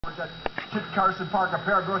It's at Kit Carson Park. A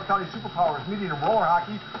pair of North County superpowers meeting in roller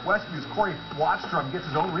hockey. Westview's Corey Wattstrom gets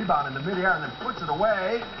his own rebound in the midair and then puts it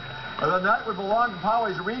away. The net would belong to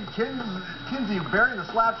Poway's Reed. Kinsey burying the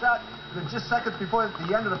slap shot. Then just seconds before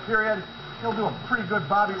the end of the period, he'll do a pretty good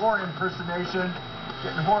Bobby Orr impersonation.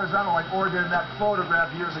 Getting horizontal like Orr did in that photograph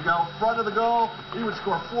years ago. Front of the goal, he would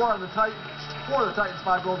score for the Titans,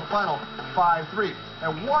 5 goals, the final 5-3.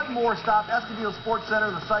 And one more stop, Escondido Sports Center,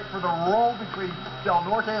 the site for the roll between Del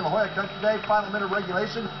Norte and La Jolla Country today. Final minute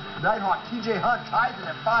regulation. Nighthawk TJ Hunt ties it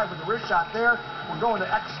at 5 with the wrist shot there. We're going to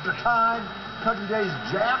extra time. Country Day's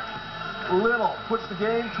Jack Little puts the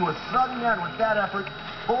game to a sudden end with that effort.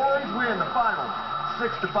 Boys win the final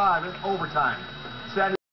 6-5 in overtime.